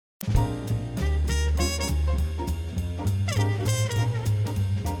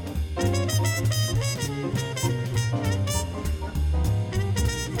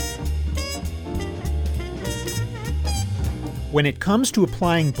When it comes to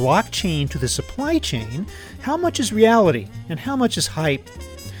applying blockchain to the supply chain, how much is reality and how much is hype?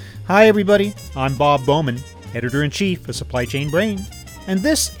 Hi everybody, I'm Bob Bowman, Editor-in-Chief of Supply Chain Brain, and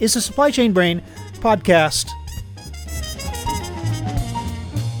this is the Supply Chain Brain podcast.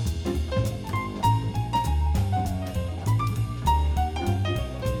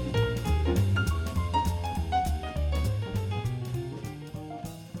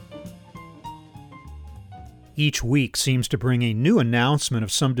 Each week seems to bring a new announcement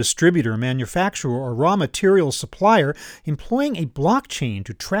of some distributor, manufacturer, or raw material supplier employing a blockchain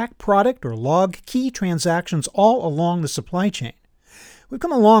to track product or log key transactions all along the supply chain. We've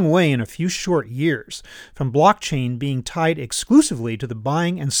come a long way in a few short years, from blockchain being tied exclusively to the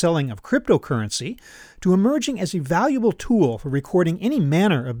buying and selling of cryptocurrency to emerging as a valuable tool for recording any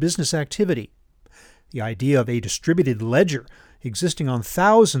manner of business activity. The idea of a distributed ledger existing on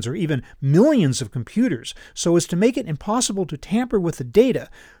thousands or even millions of computers so as to make it impossible to tamper with the data,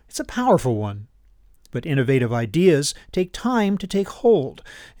 it's a powerful one. But innovative ideas take time to take hold,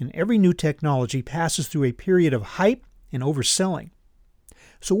 and every new technology passes through a period of hype and overselling.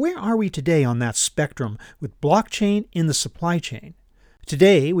 So where are we today on that spectrum with blockchain in the supply chain?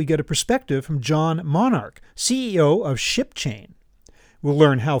 Today we get a perspective from John Monarch, CEO of ShipChain. We'll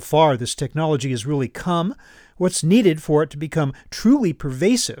learn how far this technology has really come, what's needed for it to become truly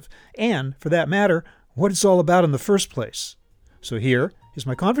pervasive, and, for that matter, what it's all about in the first place. So here is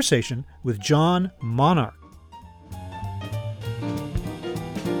my conversation with John Monarch.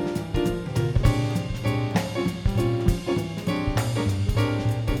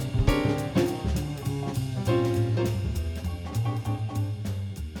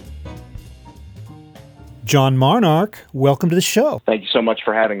 John Monarch, welcome to the show. Thank you so much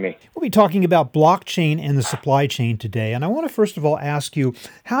for having me. We'll be talking about blockchain and the supply chain today. And I want to first of all ask you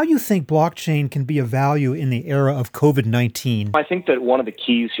how you think blockchain can be of value in the era of COVID-19. I think that one of the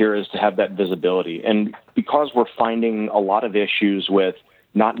keys here is to have that visibility. And because we're finding a lot of issues with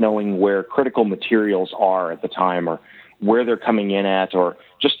not knowing where critical materials are at the time or where they're coming in at or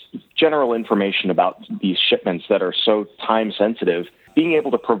just general information about these shipments that are so time sensitive, being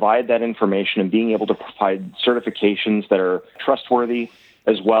able to provide that information and being able to provide certifications that are trustworthy,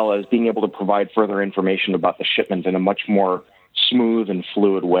 as well as being able to provide further information about the shipment in a much more smooth and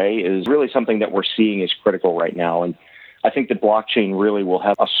fluid way is really something that we're seeing is critical right now. And I think that blockchain really will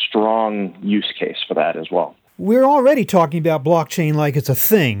have a strong use case for that as well. We're already talking about blockchain like it's a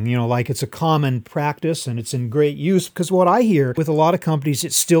thing, like it's a common practice and it's in great use, because what I hear with a lot of companies,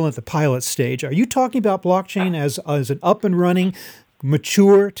 it's still at the pilot stage. Are you talking about blockchain as an up and running,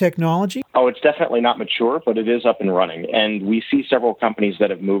 mature technology? Oh, it's definitely not mature, but it is up and running. And we see several companies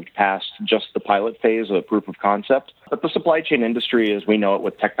that have moved past just the pilot phase of the proof of concept. But the supply chain industry, as we know it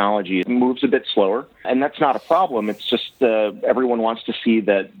with technology, it moves a bit slower. And that's not a problem. It's just everyone wants to see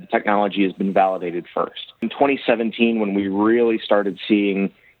that the technology has been validated first. In 2017, when we really started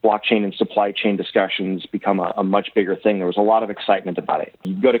seeing blockchain and supply chain discussions become a much bigger thing, there was a lot of excitement about it.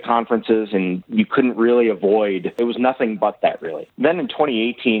 You'd go to conferences and you couldn't really avoid, it was nothing but that really. Then in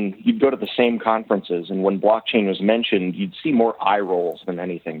 2018, you'd go to the same conferences, and when blockchain was mentioned, you'd see more eye rolls than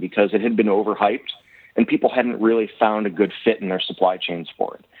anything because it had been overhyped and people hadn't really found a good fit in their supply chains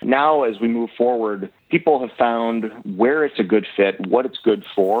for it. Now, as we move forward, people have found where it's a good fit, what it's good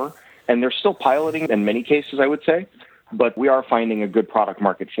for, and they're still piloting in many cases, I would say. But we are finding a good product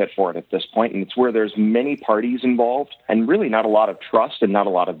market fit for it at this point, and it's where there's many parties involved and really not a lot of trust and not a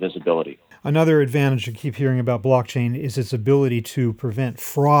lot of visibility. Another advantage I keep hearing about blockchain is its ability to prevent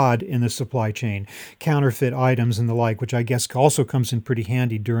fraud in the supply chain, counterfeit items and the like, which I guess also comes in pretty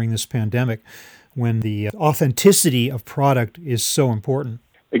handy during this pandemic when the authenticity of product is so important.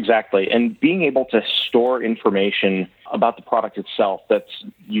 Exactly, and being able to store information about the product itself that's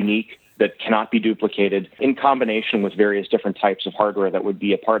unique, that cannot be duplicated in combination with various different types of hardware that would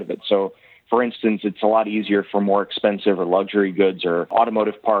be a part of it. So, for instance, it's a lot easier for more expensive or luxury goods or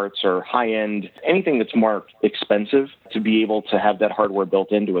automotive parts or high-end, anything that's more expensive to be able to have that hardware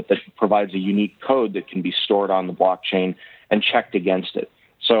built into it that provides a unique code that can be stored on the blockchain and checked against it.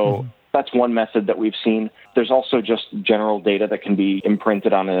 So that's one method that we've seen. There's also just general data that can be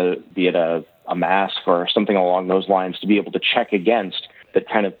imprinted on be it a mask or something along those lines to be able to check against that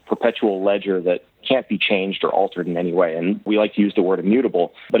kind of perpetual ledger that can't be changed or altered in any way. And we like to use the word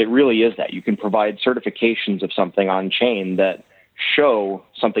immutable, but it really is that. You can provide certifications of something on chain that show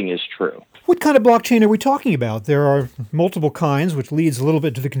something is true. What kind of blockchain are we talking about? There are multiple kinds, which leads a little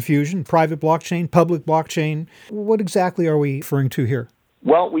bit to the confusion. Private blockchain, public blockchain. What exactly are we referring to here?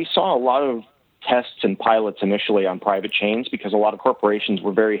 Well, we saw a lot of tests and pilots initially on private chains because a lot of corporations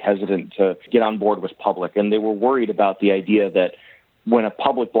were very hesitant to get on board with public, and they were worried about the idea that when a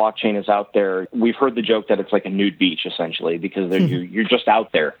public blockchain is out there, we've heard the joke that it's like a nude beach, essentially, because you're just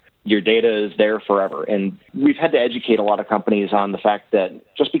out there. Your data is there forever. And we've had to educate a lot of companies on the fact that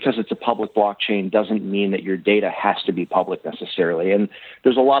just because it's a public blockchain doesn't mean that your data has to be public necessarily. And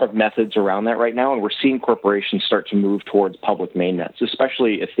there's a lot of methods around that right now, and we're seeing corporations start to move towards public mainnets,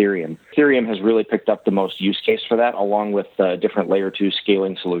 especially Ethereum. Ethereum has really picked up the most use case for that, along with different layer 2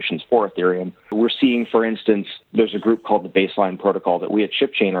 scaling solutions for Ethereum. We're seeing, for instance, there's a group called the Baseline Protocol that we at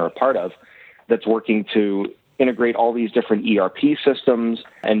ShipChain are a part of that's working to integrate all these different ERP systems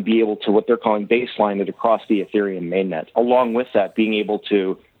and be able to what they're calling baseline it across the Ethereum mainnet. Along with that, being able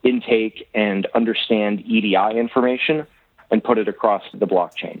to intake and understand EDI information and put it across the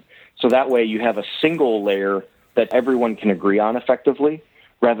blockchain. So that way you have a single layer that everyone can agree on effectively,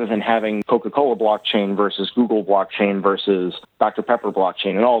 rather than having Coca-Cola blockchain versus Google blockchain versus Dr. Pepper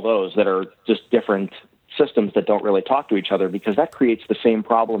blockchain and all those that are just different systems that don't really talk to each other, because that creates the same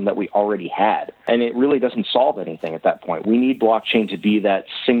problem that we already had. And it really doesn't solve anything at that point. We need blockchain to be that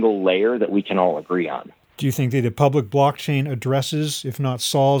single layer that we can all agree on. Do you think that the public blockchain addresses, if not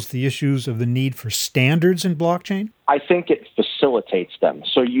solves, the issues of the need for standards in blockchain? I think it facilitates them.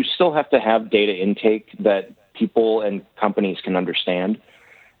 So you still have to have data intake that people and companies can understand.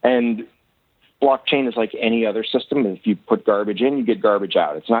 And blockchain is like any other system. If you put garbage in, you get garbage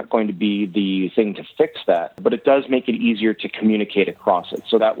out. It's not going to be the thing to fix that, but it does make it easier to communicate across it.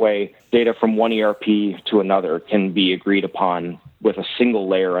 So that way, data from one ERP to another can be agreed upon with a single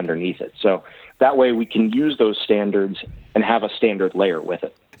layer underneath it. So that way we can use those standards and have a standard layer with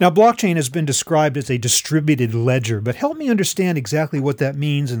it. Now, blockchain has been described as a distributed ledger, but help me understand exactly what that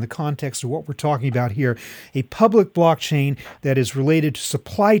means in the context of what we're talking about here, a public blockchain that is related to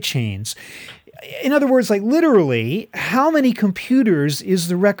supply chains. In other words, like literally, how many computers is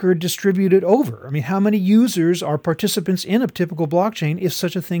the record distributed over? I mean, how many users are participants in a typical blockchain, if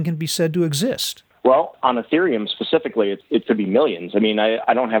such a thing can be said to exist? Well, on Ethereum specifically, it could be millions. I mean,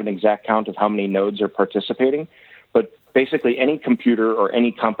 I don't have an exact count of how many nodes are participating, but basically any computer or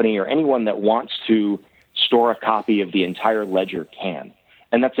any company or anyone that wants to store a copy of the entire ledger can.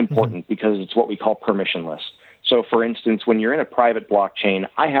 And that's important because it's what we call permissionless. So, for instance, when you're in a private blockchain,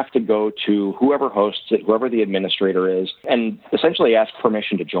 I have to go to whoever hosts it, whoever the administrator is, and essentially ask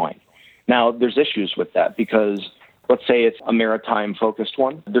permission to join. Now, there's issues with that because let's say it's a maritime-focused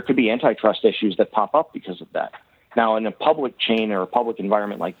one. There could be antitrust issues that pop up because of that. Now, in a public chain or a public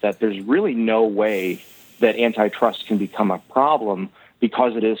environment like that, there's really no way that antitrust can become a problem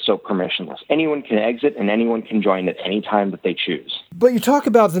because it is so permissionless. Anyone can exit and anyone can join at any time that they choose. But you talk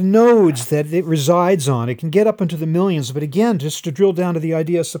about the nodes that it resides on. It can get up into the millions. But again, just to drill down to the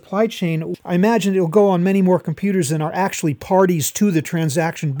idea of supply chain, I imagine it'll go on many more computers than are actually parties to the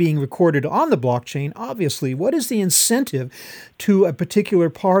transaction being recorded on the blockchain. Obviously, what is the incentive to a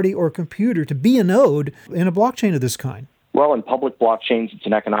particular party or computer to be a node in a blockchain of this kind? Well, in public blockchains, it's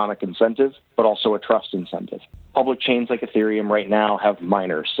an economic incentive, but also a trust incentive. Public chains like Ethereum right now have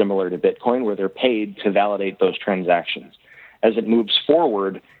miners similar to Bitcoin where they're paid to validate those transactions. As it moves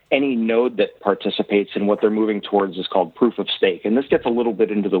forward, any node that participates in what they're moving towards is called proof of stake. And this gets a little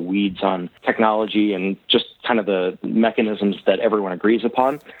bit into the weeds on technology and just kind of the mechanisms that everyone agrees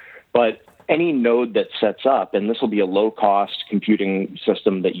upon. But any node that sets up, and this will be a low-cost computing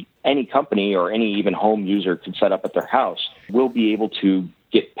system that any company or any even home user could set up at their house, will be able to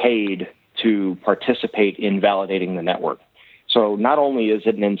get paid to participate in validating the network. So not only is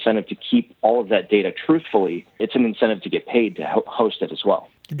it an incentive to keep all of that data truthfully, it's an incentive to get paid to host it as well.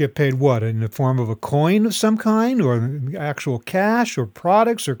 You get paid what, in the form of a coin of some kind, or actual cash, or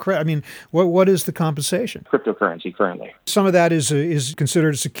products, or credit? I mean, what is the compensation? Cryptocurrency currently. Some of that is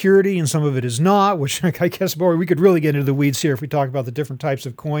considered security, and some of it is not, which I guess, boy, we could really get into the weeds here if we talk about the different types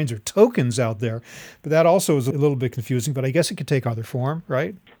of coins or tokens out there. But that also is a little bit confusing, but I guess it could take either form,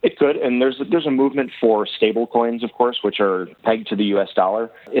 right? It could, and there's a movement for stable coins, of course, which are pegged to the U.S.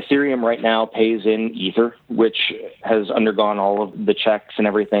 dollar. Ethereum right now pays in Ether, which has undergone all of the checks and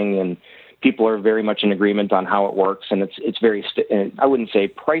everything, and people are very much in agreement on how it works, and it's very, I wouldn't say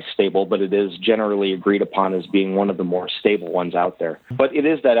price stable, but it is generally agreed upon as being one of the more stable ones out there. But it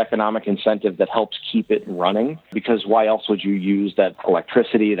is that economic incentive that helps keep it running, because why else would you use that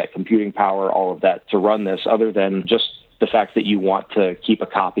electricity, that computing power, all of that to run this other than just the fact that you want to keep a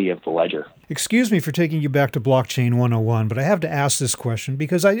copy of the ledger? Excuse me for taking you back to Blockchain 101, but I have to ask this question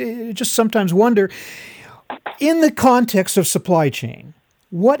because I just sometimes wonder, in the context of supply chain,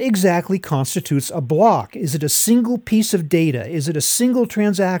 What exactly constitutes a block? Is it a single piece of data? Is it a single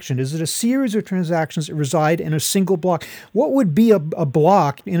transaction? Is it a series of transactions that reside in a single block? What would be a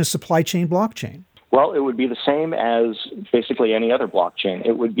block in a supply chain blockchain? Well, it would be the same as basically any other blockchain.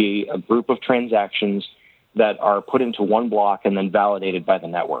 It would be a group of transactions that are put into one block and then validated by the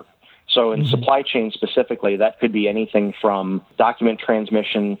network. So in supply chain specifically, that could be anything from document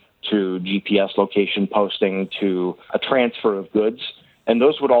transmission to GPS location posting to a transfer of goods. And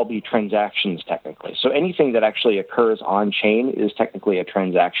those would all be transactions technically. So anything that actually occurs on chain is technically a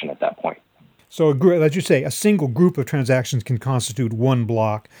transaction at that point. So, as you say, a single group of transactions can constitute one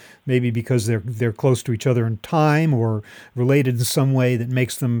block, maybe because they're close to each other in time or related in some way that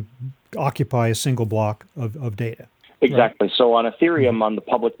makes them occupy a single block of data. Exactly. Right? So on Ethereum, on the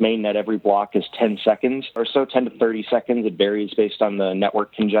public mainnet, every block is 10 seconds or so, 10 to 30 seconds. It varies based on the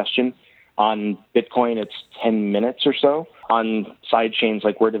network congestion. On Bitcoin, it's 10 minutes or so. On side chains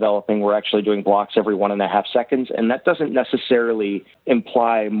like we're developing, we're actually doing blocks every 1.5 seconds. And that doesn't necessarily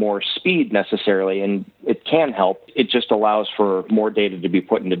imply more speed necessarily, and it can help. It just allows for more data to be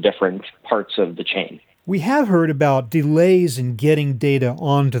put into different parts of the chain. We have heard about delays in getting data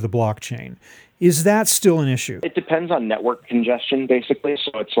onto the blockchain. Is that still an issue? It depends on network congestion, basically.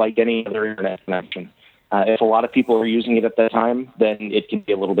 So it's like any other internet connection. If a lot of people are using it at that time, then it can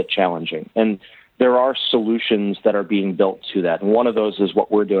be a little bit challenging. And there are solutions that are being built to that. And one of those is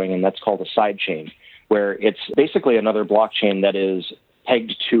what we're doing, and that's called a side chain, where it's basically another blockchain that is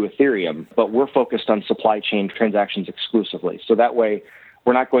pegged to Ethereum, but we're focused on supply chain transactions exclusively. So that way,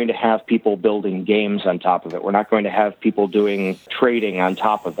 we're not going to have people building games on top of it. We're not going to have people doing trading on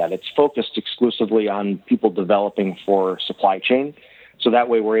top of that. It's focused exclusively on people developing for supply chain. So that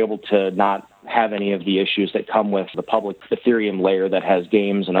way we're able to not have any of the issues that come with the public Ethereum layer that has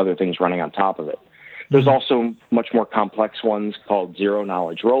games and other things running on top of it. There's also much more complex ones called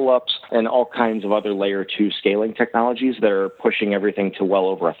zero-knowledge rollups and all kinds of other layer 2 scaling technologies that are pushing everything to well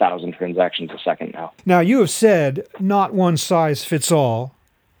over 1,000 transactions a second now. Now, you have said not one size fits all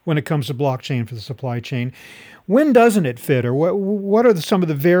when it comes to blockchain for the supply chain. When doesn't it fit, or what are some of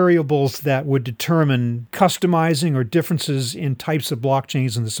the variables that would determine customizing or differences in types of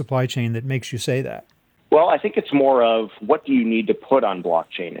blockchains in the supply chain that makes you say that? Well, I think it's more of what do you need to put on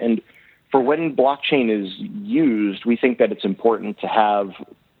blockchain? And for when blockchain is used, we think that it's important to have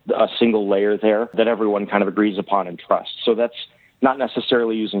a single layer there that everyone kind of agrees upon and trusts. So that's not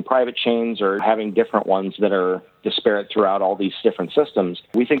necessarily using private chains or having different ones that are disparate throughout all these different systems.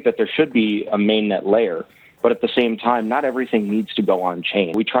 We think that there should be a mainnet layer. But at the same time, not everything needs to go on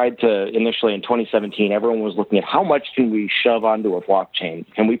chain. We tried to initially in 2017, everyone was looking at how much can we shove onto a blockchain?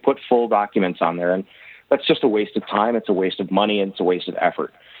 Can we put full documents on there? And that's just a waste of time. It's a waste of money. And it's a waste of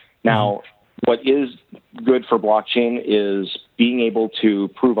effort. Now, what is good for blockchain is being able to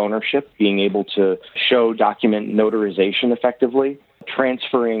prove ownership, being able to show document notarization effectively,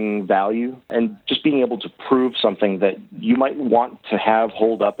 transferring value, and just being able to prove something that you might want to have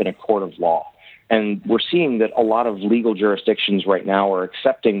hold up in a court of law. And we're seeing that a lot of legal jurisdictions right now are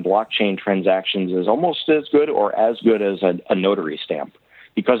accepting blockchain transactions as almost as good or as good as a notary stamp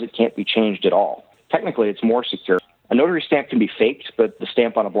because it can't be changed at all. Technically, it's more secure. A notary stamp can be faked, but the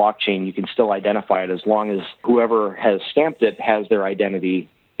stamp on a blockchain, you can still identify it as long as whoever has stamped it has their identity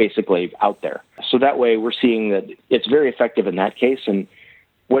basically out there. So that way we're seeing that it's very effective in that case. And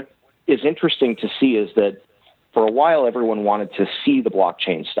what is interesting to see is that for a while, everyone wanted to see the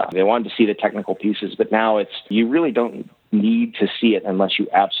blockchain stuff. They wanted to see the technical pieces, but now it's you really don't need to see it unless you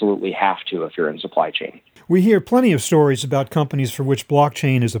absolutely have to if you're in supply chain. We hear plenty of stories about companies for which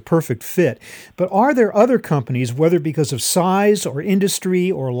blockchain is a perfect fit, but are there other companies, whether because of size or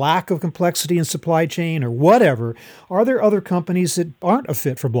industry or lack of complexity in supply chain or whatever, are there other companies that aren't a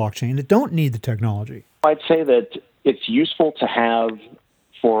fit for blockchain, that don't need the technology? I'd say that it's useful to have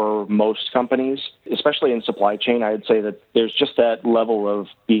for most companies, especially in supply chain. I'd say that there's just that level of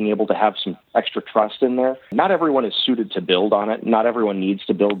being able to have some extra trust in there. Not everyone is suited to build on it. Not everyone needs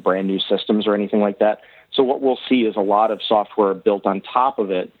to build brand new systems or anything like that. So what we'll see is a lot of software built on top of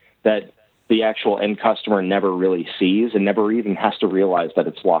it that the actual end customer never really sees and never even has to realize that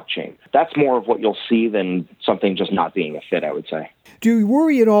it's blockchain. That's more of what you'll see than something just not being a fit, I would say. Do you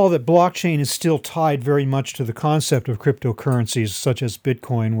worry at all that blockchain is still tied very much to the concept of cryptocurrencies such as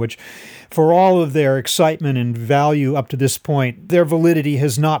Bitcoin, which for all of their excitement and value up to this point, their validity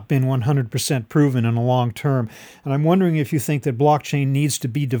has not been 100% proven in the long term? And I'm wondering if you think that blockchain needs to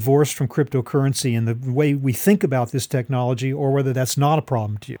be divorced from cryptocurrency in the way we think about this technology, or whether that's not a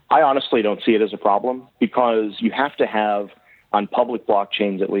problem to you. I honestly don't see it as a problem because you have to have, on public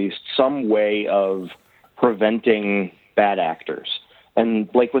blockchains at least, some way of preventing bad actors. And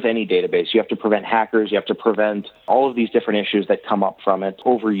like with any database, you have to prevent hackers, you have to prevent all of these different issues that come up from it,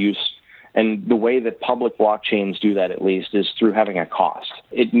 overuse. And the way that public blockchains do that, at least, is through having a cost.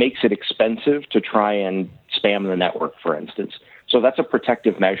 It makes it expensive to try and spam the network, for instance. So that's a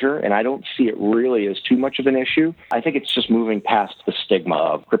protective measure, and I don't see it really as too much of an issue. I think it's just moving past the stigma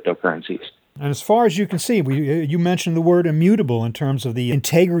of cryptocurrencies. And as far as you can see, you mentioned the word immutable in terms of the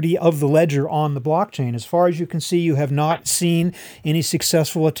integrity of the ledger on the blockchain. As far as you can see, you have not seen any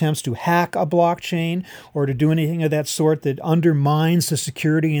successful attempts to hack a blockchain or to do anything of that sort that undermines the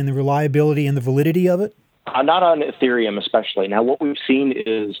security and the reliability and the validity of it? Not on Ethereum especially. Now, what we've seen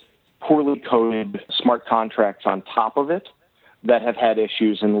is poorly coded smart contracts on top of it that have had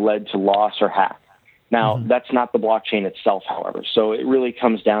issues and led to loss or hack. Now, that's not the blockchain itself, however. So it really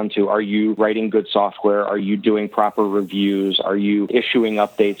comes down to, are you writing good software? Are you doing proper reviews? Are you issuing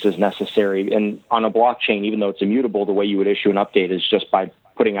updates as necessary? And on a blockchain, even though it's immutable, the way you would issue an update is just by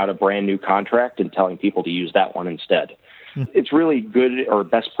putting out a brand new contract and telling people to use that one instead. It's really good or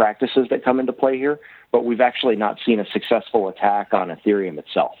best practices that come into play here, but we've actually not seen a successful attack on Ethereum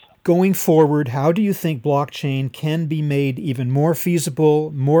itself. Going forward, how do you think blockchain can be made even more feasible,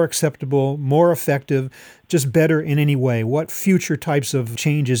 more acceptable, more effective, just better in any way? What future types of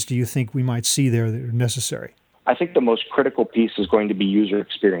changes do you think we might see there that are necessary? I think the most critical piece is going to be user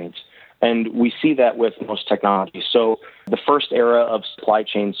experience. And we see that with most technology. So the first era of supply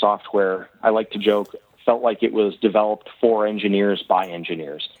chain software, I like to joke, felt like it was developed for engineers by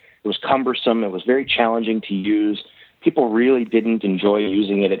engineers. It was cumbersome. It was very challenging to use. People really didn't enjoy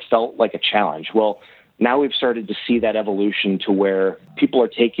using it. It felt like a challenge. Well, now we've started to see that evolution to where people are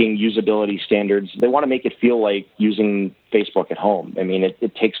taking usability standards. They want to make it feel like using Facebook at home. I mean,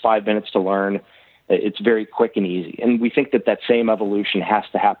 it takes 5 minutes to learn. It's very quick and easy. And we think that same evolution has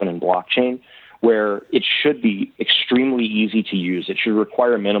to happen in blockchain, where it should be extremely easy to use. It should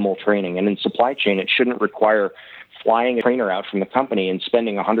require minimal training. And in supply chain, it shouldn't require flying a trainer out from the company and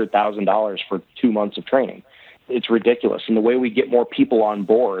spending $100,000 for 2 months of training. It's ridiculous. And the way we get more people on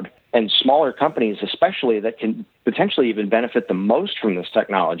board, and smaller companies especially that can potentially even benefit the most from this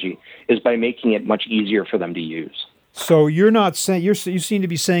technology, is by making it much easier for them to use. So you're not saying, you seem to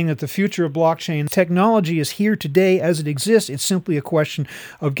be saying that the future of blockchain technology is here today as it exists. It's simply a question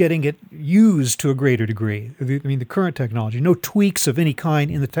of getting it used to a greater degree. I mean, the current technology, no tweaks of any kind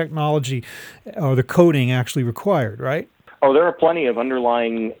in the technology or the coding actually required, right? Oh, there are plenty of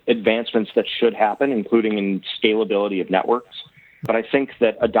underlying advancements that should happen, including in scalability of networks. But I think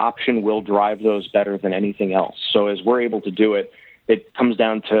that adoption will drive those better than anything else. So as we're able to do it, it comes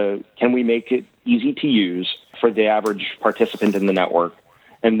down to, can we make it easy to use for the average participant in the network?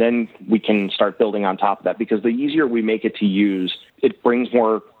 And then we can start building on top of that, because the easier we make it to use, it brings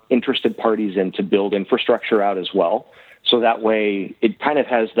more interested parties in to build infrastructure out as well. So that way it kind of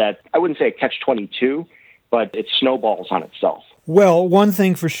has that, I wouldn't say a catch-22, but it snowballs on itself. Well, one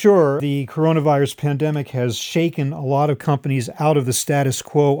thing for sure, the coronavirus pandemic has shaken a lot of companies out of the status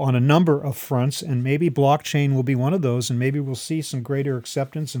quo on a number of fronts, and maybe blockchain will be one of those, and maybe we'll see some greater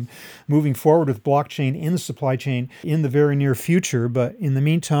acceptance and moving forward with blockchain in the supply chain in the very near future. But in the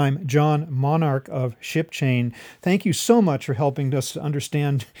meantime, John Monarch of ShipChain, thank you so much for helping us to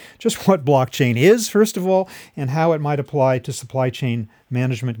understand just what blockchain is, first of all, and how it might apply to supply chain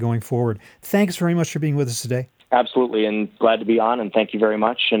management going forward. Thanks very much for being with us today. Absolutely, and glad to be on, and thank you very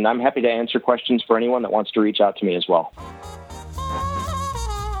much. And I'm happy to answer questions for anyone that wants to reach out to me as well.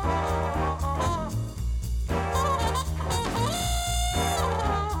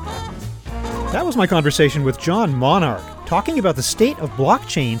 That was my conversation with John Monarch, talking about the state of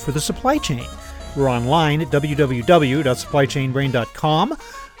blockchain for the supply chain. We're online at www.supplychainbrain.com,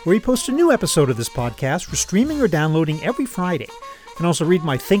 where we post a new episode of this podcast for streaming or downloading every Friday. You can also read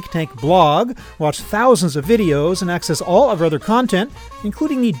my Think Tank blog, watch thousands of videos, and access all of our other content,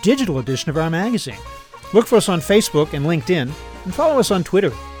 including the digital edition of our magazine. Look for us on Facebook and LinkedIn, and follow us on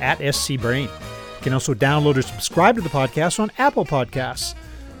Twitter @SCBrain. You can also download or subscribe to the podcast on Apple Podcasts.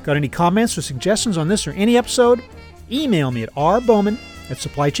 Got any comments or suggestions on this or any episode? Email me at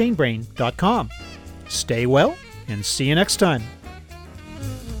rbowman@supplychainbrain.com. Stay well, and see you next time.